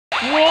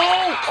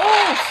Whoa!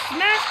 Oh,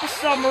 smash the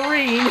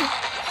submarine!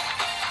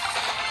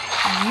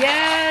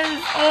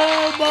 Yes!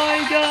 Oh my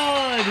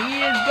god!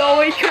 He is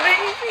going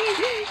crazy!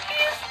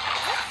 He's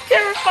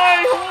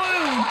terrifying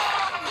huge!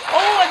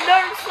 Oh,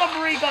 another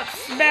submarine got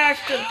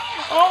smashed!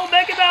 Oh,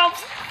 Mega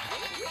Mouse!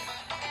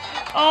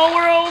 Oh,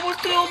 we're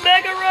almost to a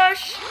Mega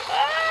Rush!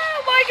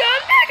 Oh my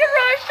god, Mega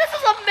Rush! This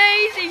is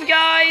amazing,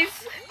 guys!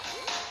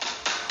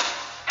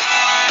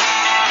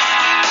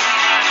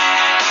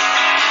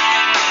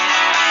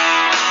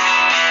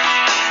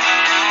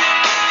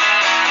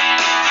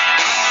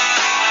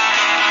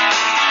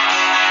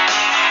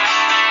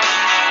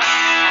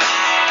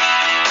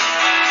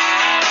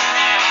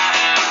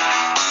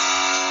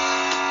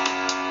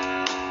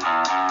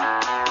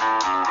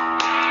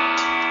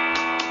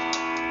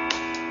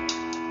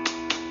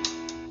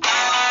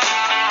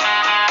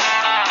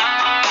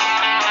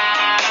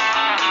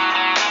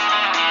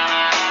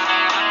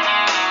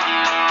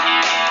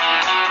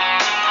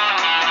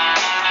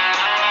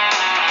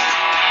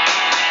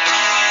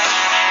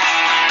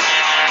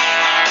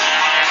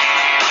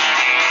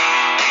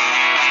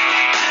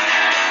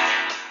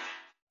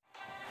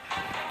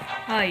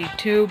 Hi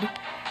YouTube,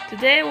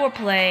 today we're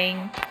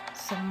playing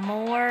some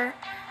more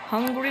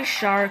Hungry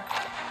Shark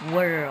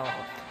World.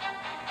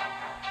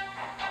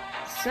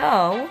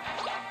 So,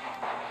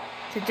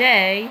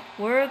 today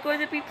we're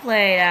going to be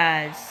playing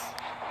as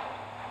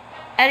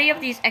any of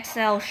these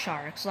XL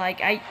sharks.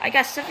 Like, I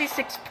got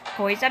 76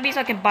 coins, that means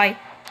I can buy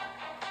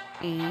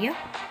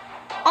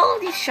all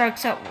of these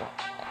sharks,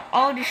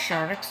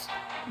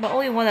 but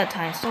only one at a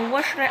time. So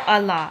what should I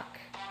unlock?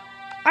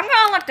 I'm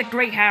gonna unlock the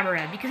Great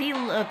Hammerhead because he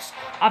looks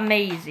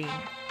amazing.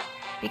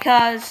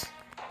 Because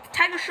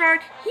Tiger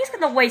Shark, he's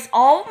gonna waste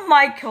all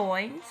my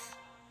coins.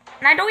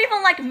 And I don't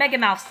even like Mega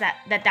Mouse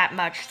that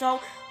much. So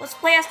let's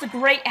play as the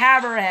Great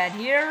Hammerhead.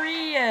 Here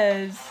he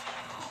is.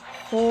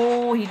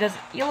 Oh, he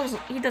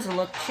doesn't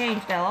look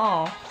changed at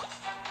all.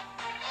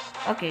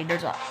 Okay,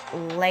 there's a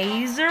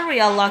laser. We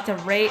unlocked a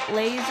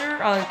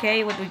laser.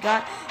 Okay, what we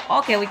got?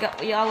 Okay, we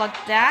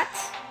unlocked that.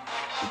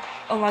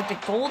 Unlocked the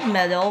gold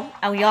medal,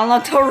 and we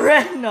unlocked a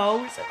red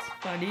nose. That's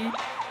funny.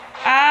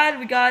 And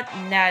we got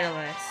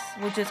Nautilus,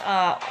 which is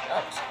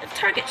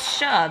target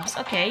shoves.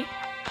 Okay.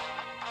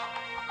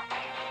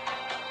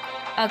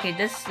 Okay,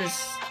 this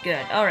is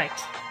good. All right.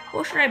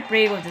 What should I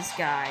bring with this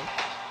guy?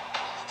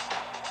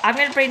 I'm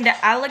gonna bring the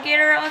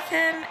alligator of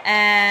him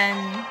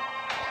and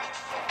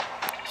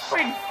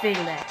bring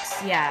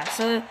Felix. Yeah.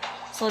 So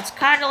it's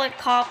kind of like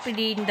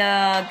copying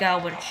the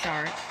Goblin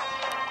Shark.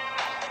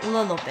 A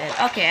little bit.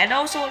 Okay, and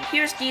also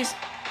here's these.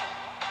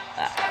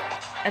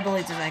 I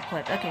believe this is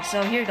equipped. Okay,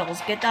 so here goes.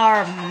 Get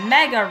our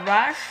Mega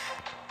Rush.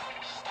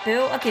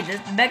 Boo. Okay,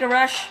 this Mega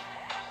Rush.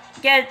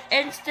 Get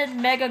instant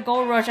Mega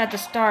Gold Rush at the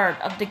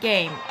start of the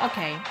game.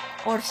 Okay,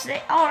 or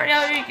say, or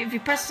if you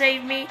press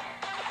Save Me,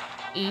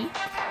 E,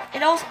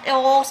 it'll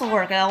also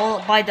work.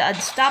 I'll buy the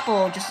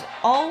Unstoppable just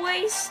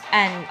always,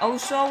 and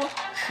also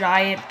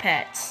Giant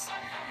Pets.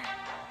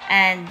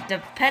 And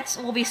the pets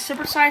will be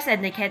supersized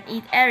and they can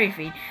eat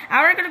everything.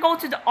 And we're gonna go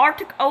to the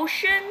Arctic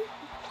Ocean.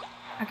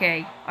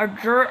 Okay, our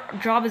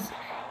job is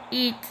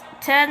eat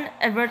 10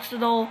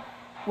 vegetable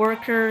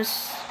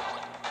workers.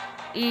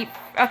 Eat.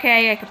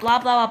 Okay, blah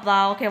blah blah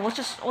blah. Okay, let's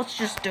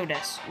just do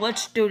this.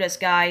 Let's do this,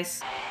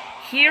 guys.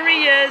 Here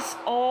he is.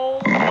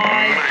 Oh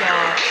my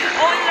god.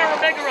 Oh, and they're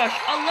a Mega Rush.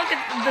 Oh, look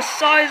at the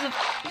size of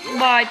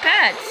my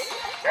pets.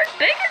 They're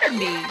bigger than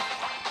me.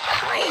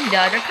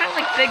 They're kind of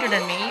like bigger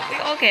than me.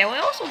 Okay, we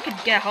also could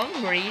get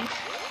hungry.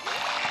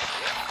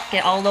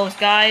 Get all those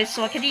guys,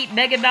 so I can eat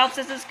Mega Mouse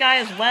as this guy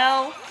as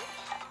well.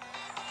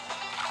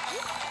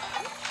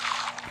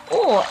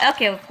 Oh,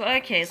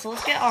 okay, so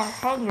let's get our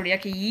hungry.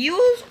 Okay,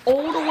 use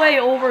all the way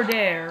over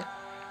there.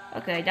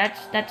 Okay,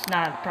 that's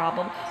not a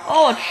problem.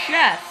 Oh, a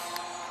chest.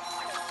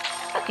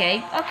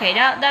 Okay,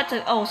 that's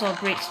also a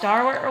great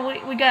start.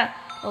 We got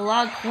a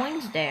lot of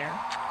coins there.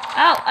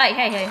 Oh,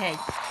 hey.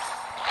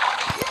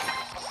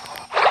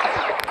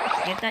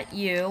 Get that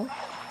you.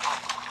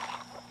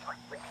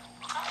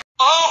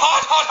 Oh,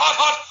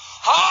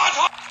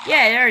 hot.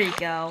 Yeah, there you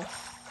go.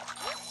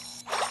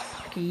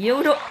 Okay,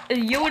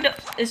 Yoda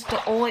is the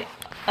only.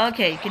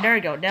 Okay, there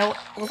you go. Now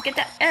let's get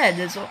that end.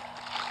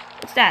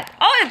 What's that?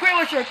 Oh, a great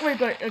one shark.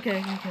 Wait.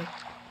 Okay.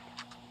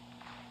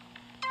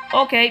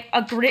 Okay,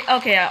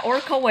 an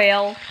orca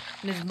whale.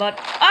 And his butt.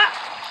 Ah!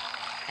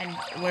 And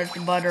where's the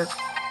butter?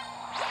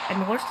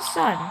 And where's the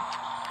sun?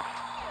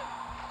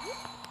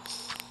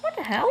 What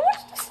the hell?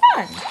 Where's the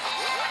sun?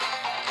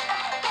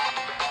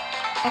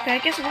 Okay, I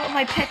guess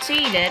my pets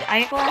eat it.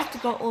 I will have to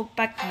go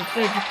back to the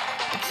fridge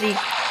and see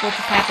what's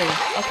happening.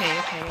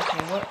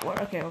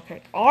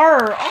 Okay.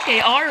 R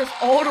is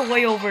all the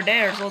way over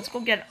there, so let's go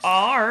get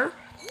R.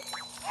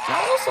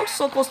 I'm also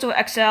so close to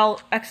an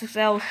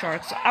XXL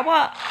shark, so I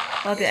want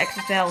an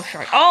XXL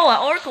shark. Oh, an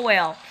orca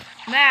whale.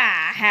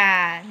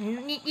 Nah,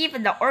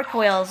 even the orca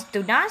whales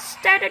do not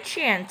stand a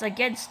chance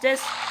against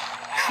this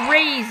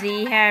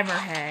crazy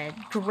hammerhead.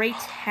 Great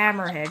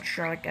hammerhead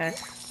shark,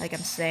 like I'm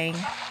saying.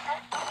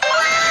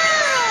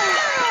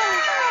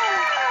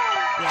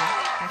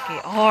 Yeah. Okay,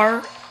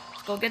 R.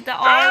 Let's go get the R.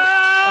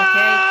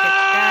 Okay, get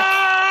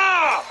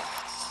that.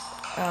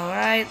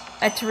 Alright.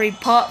 Entering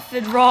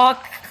Puffin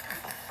Rock.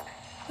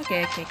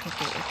 Okay.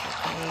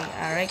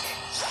 Alright.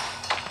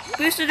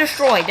 Boost to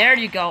destroy. There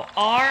you go.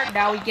 R.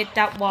 Now we get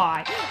that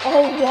Y.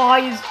 Oh, Y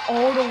is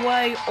all the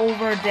way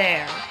over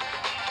there.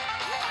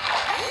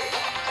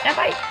 That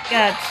might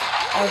get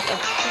a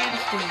chance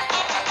to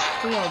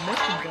clear our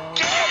mission though.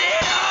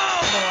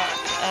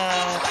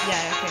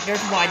 Yeah, okay.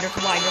 There's Y.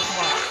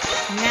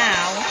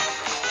 Now,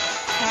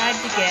 time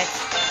to get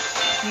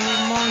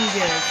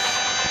humongous.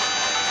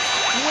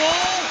 Whoa!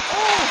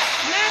 Oh,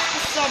 smash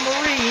the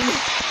submarine!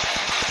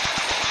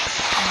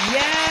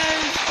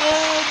 Yes!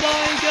 Oh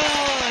my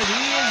god!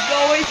 He is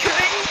going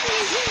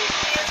crazy!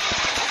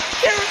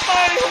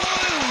 Terrifying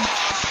huge!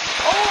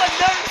 Oh,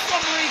 another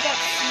submarine got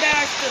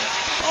smashed!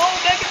 Oh,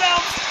 Mega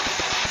Bounce!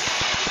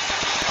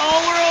 Oh,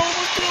 we're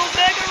almost to a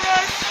Mega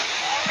Rush!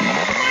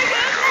 Oh my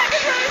god, Mega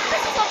Rush!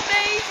 This is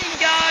amazing,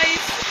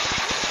 guys!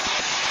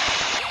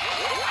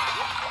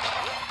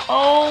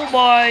 Oh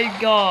my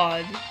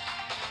god!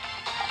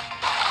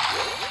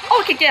 Oh,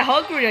 we can get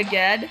hungry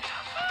again!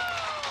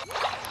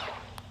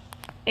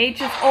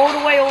 H is all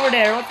the way over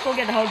there. Let's go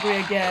get hungry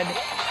again.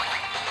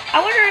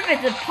 I wonder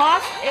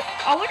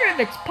if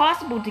it's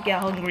possible to get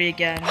hungry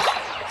again.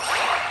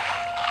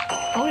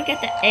 I want to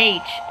get the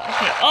H.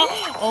 Okay.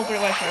 Oh,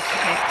 great white sharks.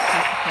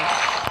 Okay.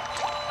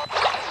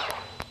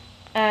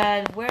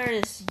 And where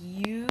is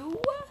U?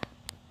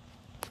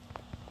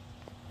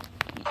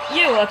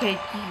 U. Okay.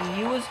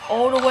 U is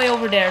all the way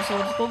over there. So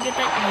let's go get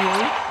that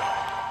U.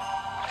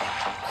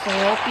 So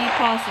it'll be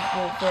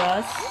possible for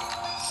us.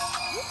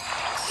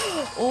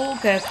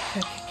 Okay.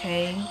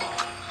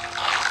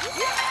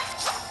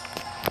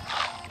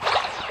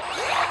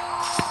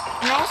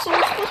 And also,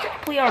 we're supposed to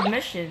complete our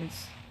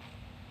missions.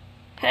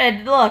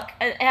 And look,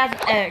 it has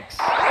X.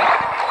 So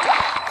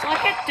I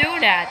can't do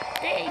that.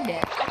 Dang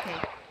it.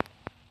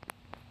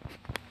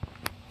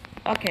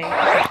 Okay.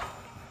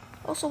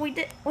 Also, we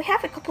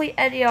haven't completed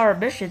any of our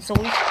missions, so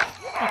we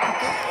complete our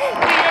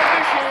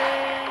mission.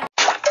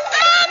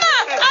 Mama!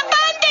 A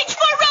bandage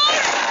for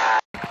Rose!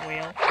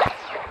 Real.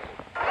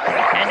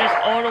 And it's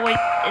all the way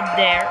in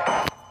there.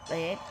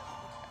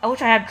 I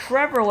wish I had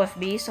Trevor with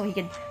me so he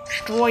can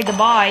destroy the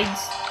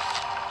mines.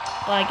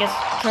 But I guess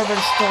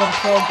Trevor's still in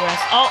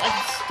progress. Oh,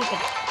 it's stupid.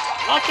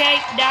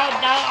 Okay, now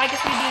I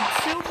guess we need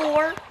 2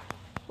 more.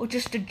 Which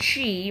is the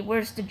G.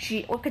 Where's the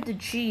G? What could the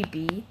G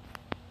be?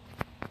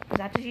 Is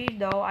that the G?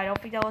 No, I don't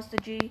think that was the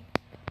G.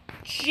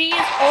 G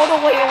is all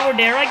the way over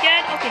there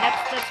again? Okay,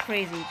 that's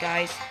crazy,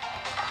 guys.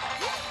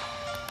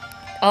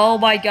 Oh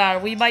my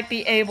god, we might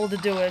be able to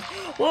do it.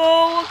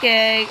 Whoa,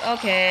 okay.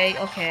 Okay,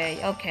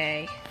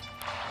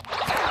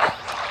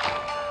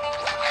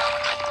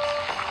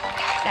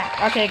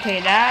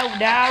 now.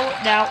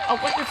 Oh,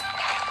 what's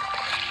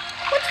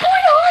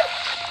going on?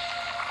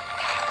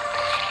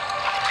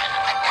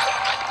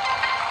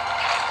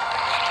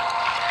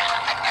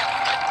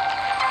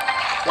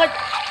 What?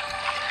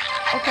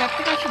 Okay, I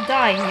think I should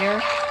die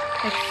here.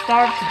 Like,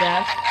 starve to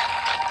death.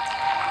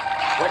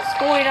 What's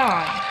going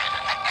on?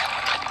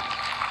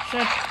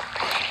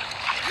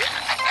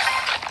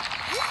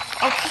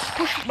 I'll just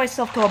push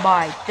myself to a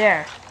mine.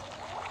 There.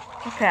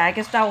 Okay, I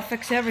guess that will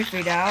fix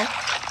everything now.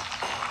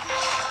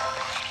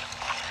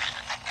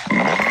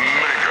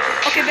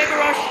 Okay, Mega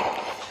Rush.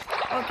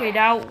 Okay,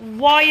 now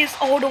Y is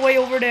all the way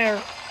over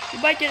there. You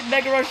might get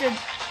Mega Rush in.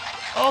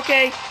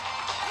 Okay.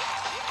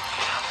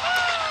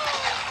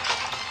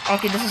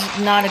 Okay, this is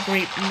not a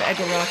great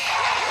Mega Rush.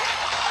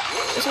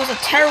 This was a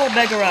terrible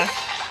Mega Rush.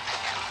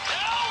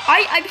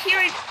 I'm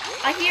hearing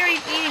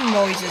eating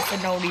noises for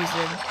no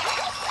reason.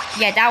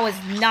 Yeah, that was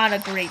not a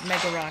great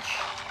Mega Rush.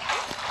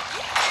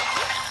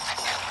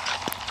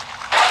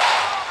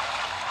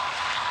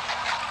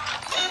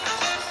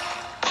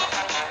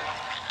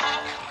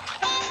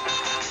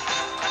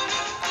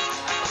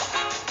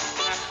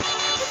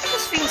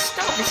 This thing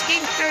stop. This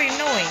game's very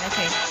annoying.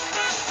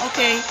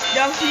 Okay,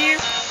 now here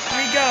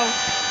we go.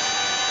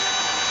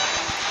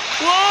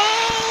 Whoa,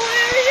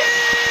 there he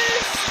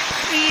is!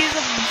 He's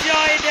a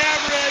giant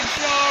Hammerhead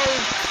shark.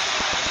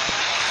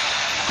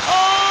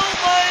 Oh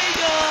my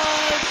god!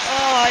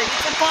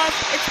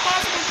 It's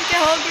possible to get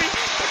hungry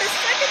for the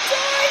second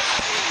time!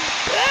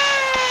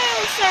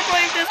 Ah! Start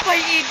playing this by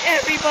eating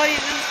everybody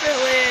in this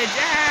village!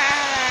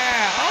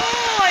 Ah!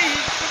 Oh, I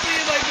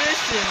completed my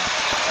mission!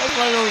 That's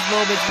one of those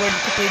moments when you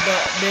complete the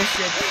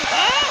mission.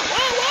 Oh,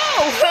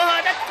 whoa!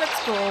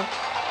 That's cool.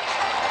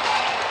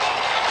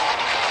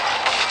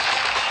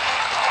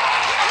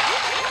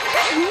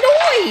 That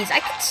noise! I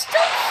can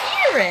still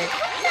hear it!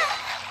 What the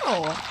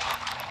hell?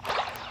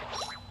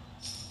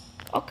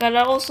 Okay,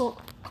 I also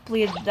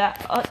completed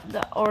that.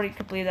 Already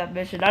completed that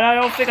mission. I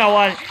don't think I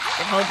want to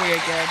get hungry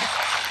again.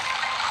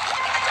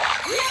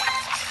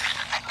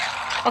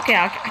 Okay,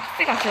 I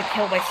think I should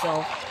kill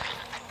myself.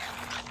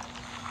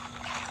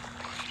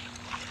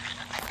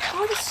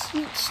 Oh, this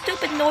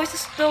stupid noise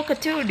is still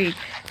continuing.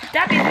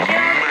 That means we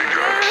get our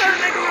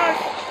Mega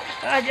Rush.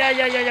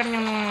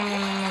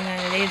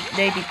 They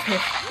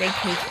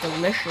taste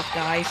delicious,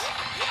 guys.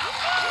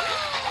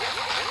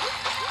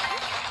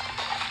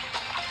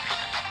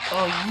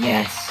 Oh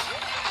yes!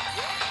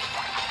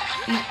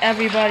 Eat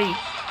everybody!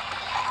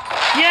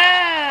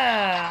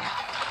 Yeah!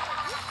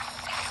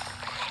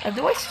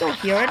 Do I still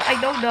hear it? I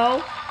don't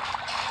know.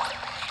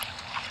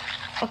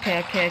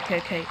 Okay.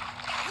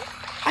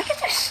 I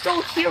guess I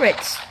still hear it.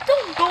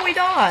 Still going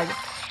on.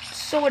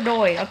 So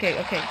annoying. Okay.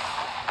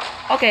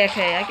 I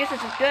guess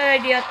it's a good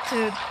idea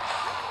to...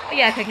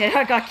 Yeah, okay,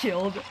 I got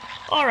killed.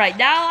 Alright,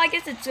 now I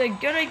guess it's a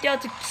good idea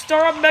to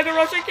start a Mega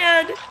Rush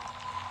again.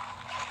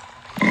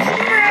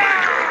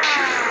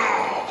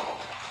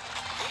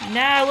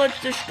 Now let's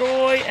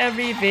destroy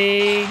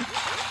everything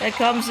that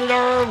comes in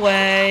our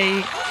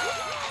way.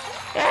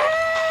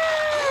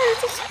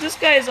 This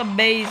guy is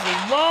amazing.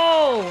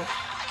 Whoa!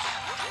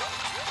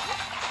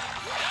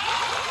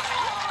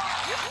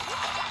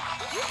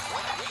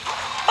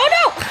 Oh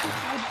no!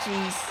 Oh,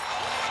 jeez.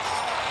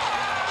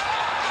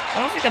 I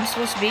don't think I'm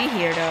supposed to be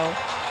here, though.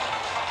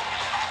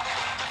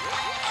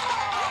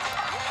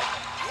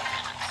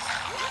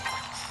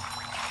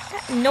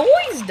 That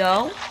noise,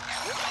 though.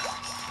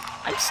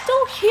 I'm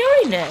still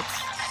hearing it.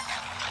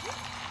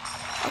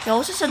 Okay,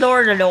 let's just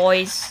ignore the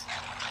noise.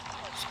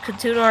 Just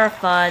continue our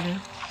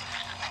fun.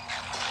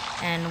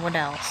 And what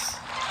else?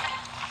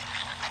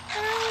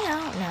 I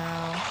don't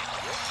know.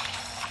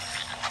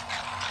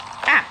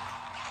 Ah!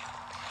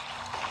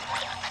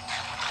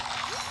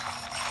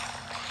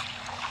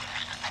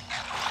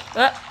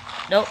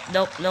 Nope.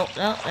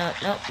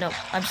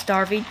 I'm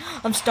starving.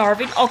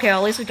 Okay, at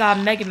least we got a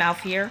Mega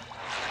Mouth here.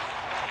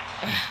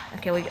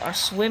 Okay, we are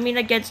swimming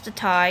against the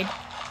tide.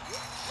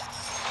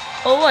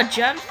 Oh, a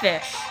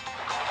gemfish.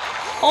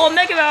 Oh, a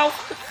Mega Mouth.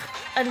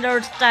 And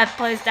there's that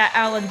place that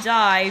Alan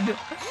died.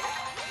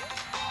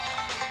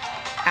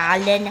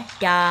 Alan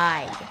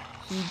died.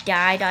 He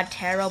died on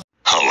terrible.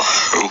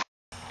 Hello?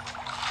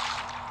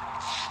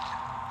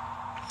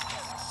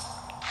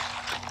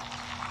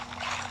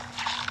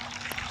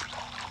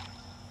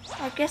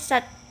 I guess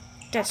that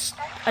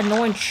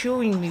annoying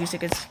chewing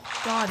music is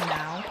gone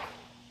now.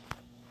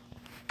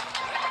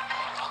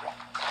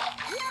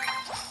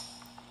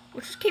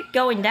 We'll just keep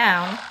going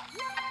down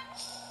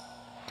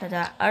to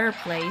that other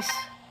place.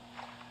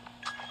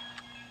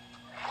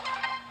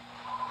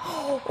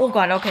 Oh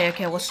god, okay,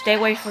 we'll stay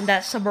away from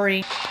that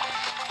submarine.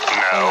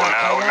 No.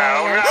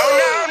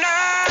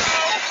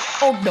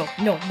 Oh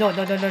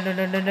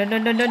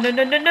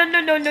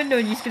no,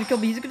 he's gonna kill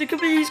me.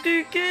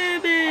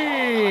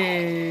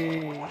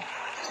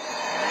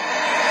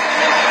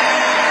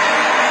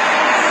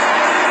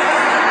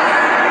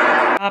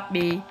 Stop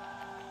me.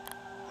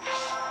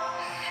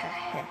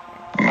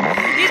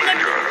 He's not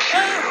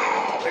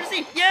where is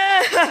he?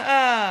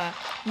 Yeah!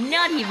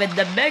 Not even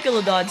the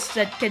Megalodon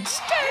set can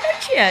stand a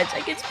chance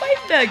against my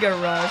Mega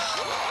Rush.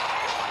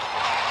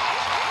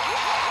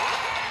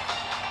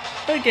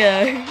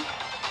 Okay.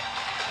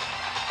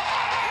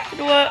 You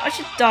know what? I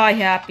should die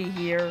happy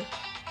here.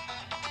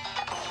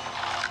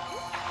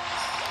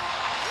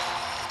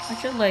 I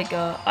should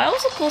I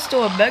also close to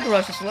a Mega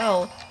Rush as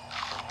well.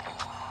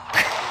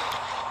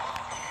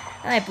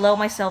 And I blow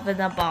myself in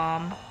the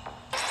bomb.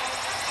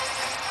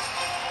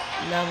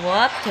 Level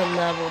up to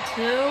level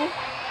 2.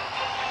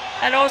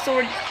 And also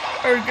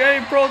we're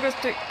getting progress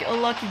to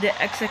unlocking the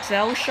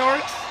XXL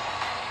sharks.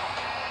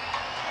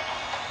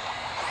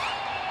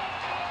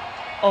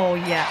 Oh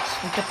yes,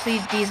 we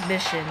complete these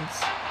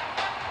missions.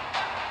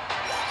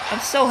 I'm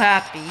so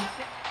happy.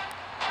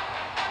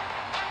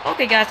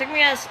 Okay guys,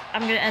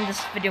 I'm gonna end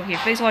this video here.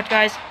 Thanks for watching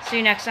guys. See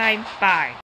you next time. Bye.